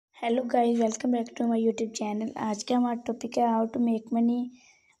Hello guys, welcome back to my YouTube channel. आज का हमारा टॉपिक है how to make money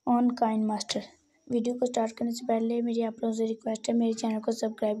on Kine master. Video को start करने से पहले मेरी आप लोगों से रिक्वेस्ट है, मेरे चैनल को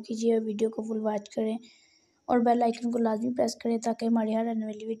सब्सक्राइब कीजिए और वीडियो को फुल वॉच करें और बेल आइकन को लाजमी प्रेस करें ताकि हमारी हर आने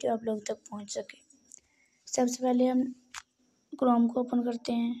वाली वीडियो आप लोगों तक पहुंच सके। सबसे पहले हम क्रोम को ओपन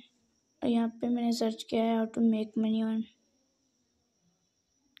करते हैं और यहाँ पे मैंने सर्च किया है how to make money on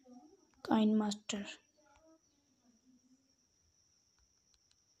Kine master.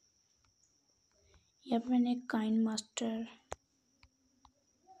 यहाँ पे मैंने काइन मास्टर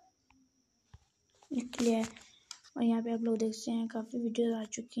लिख लिया है और यहाँ पे आप लोग देख सकते हैं काफ़ी वीडियोस आ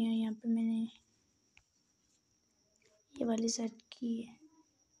चुकी हैं। यहाँ पे मैंने ये वाली सेट की है।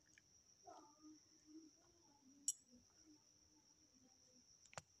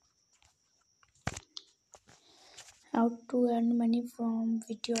 How to earn money from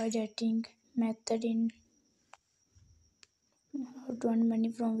video editing method in how to earn money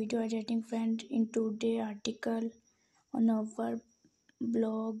from video editing friend in today article on our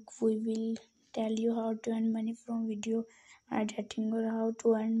blog. We will tell you how to earn money from video editing or how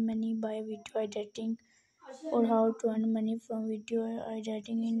to earn money by video editing or how to earn money from video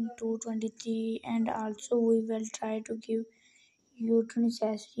editing in 2023, and also we will try to give you to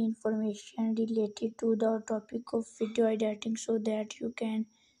necessary information related to the topic of video editing so that you can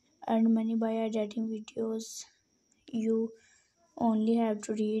earn money by editing videos. You only have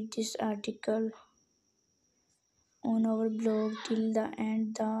to read this article on our blog till the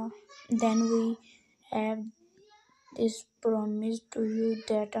end. Then we have this promise to you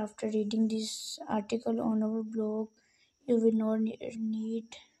that after reading this article on our blog, you will not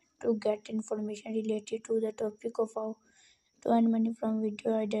need to get information related to the topic of how to earn money from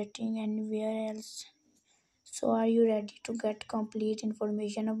video editing anywhere else. So are you ready to get complete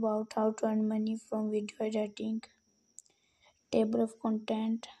information about how to earn money from video editing? Table of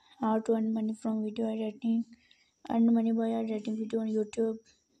content, how to earn money from video editing, earn money by editing video on YouTube,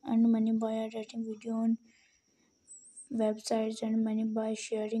 earn money by editing video on websites, earn money by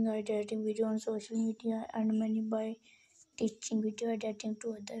sharing editing video on social media, earn money by teaching video editing to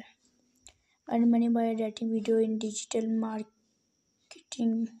others, earn money by editing video in digital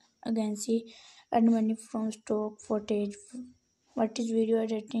marketing agency, earn money from stock footage. What is video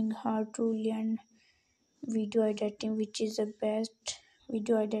editing? How to learn video editing, which is the best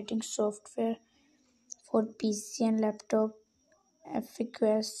video editing software for PC and laptop.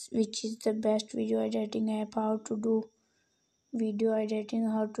 FAQs, which is the best video editing app. How to do video editing,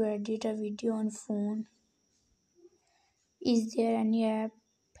 how to edit a video on phone. Is there any app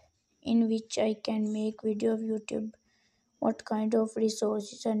in which I can make video of YouTube? What kind of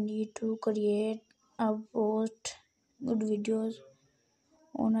resources I need to create a post good videos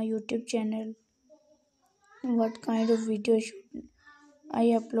on a YouTube channel? What kind of video should I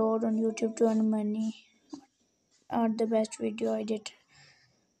upload on YouTube to earn money? Are the best video editor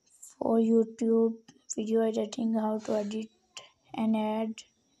for YouTube video editing? How to edit and add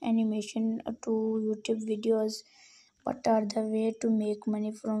animation to YouTube videos? What are the way to make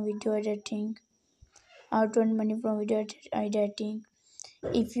money from video editing? How to earn money from video editing?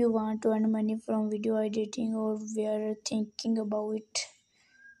 If you want to earn money from video editing or we are thinking about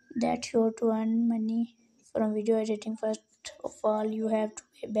that you to earn money from video editing, first of all you have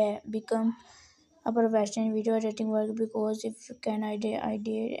to become a professional video editing work, because if you can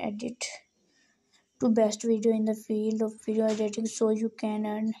edit to best video in the field of video editing, so you can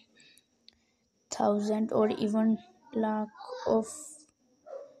earn thousand or even lakh of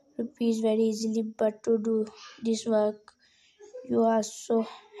rupees very easily. But to do this work you also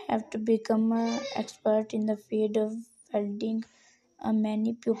have to become an expert in the field of welding.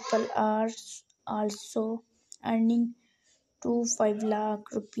 Many people are also earning 2 5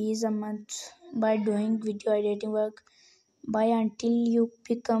 lakh rupees a month by doing video editing work. By until you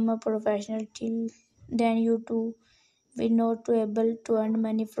become a professional, till then you too will not be able to earn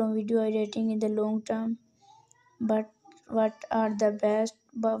money from video editing in the long term. But what are the best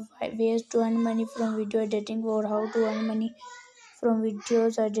ways to earn money from video editing, or how to earn money from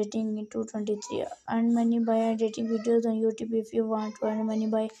videos editing in 2023? Earn money by editing videos on YouTube. If you want to earn money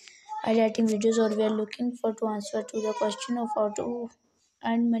by editing videos, or we are looking for to answer to the question of how to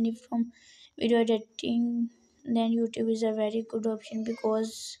earn money from video editing, then YouTube is a very good option,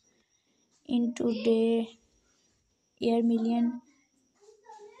 because in today year million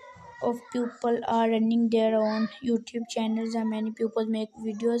of people are running their own YouTube channels and many people make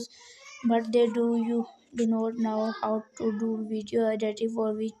videos, but do not know how to do video editing,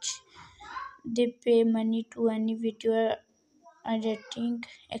 for which they pay money to any video editing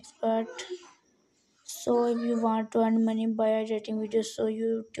expert. So if you want to earn money by editing videos, so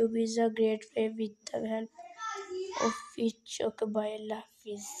YouTube is a great way with the help of which. Okay, bye, Allah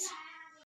Hafiz.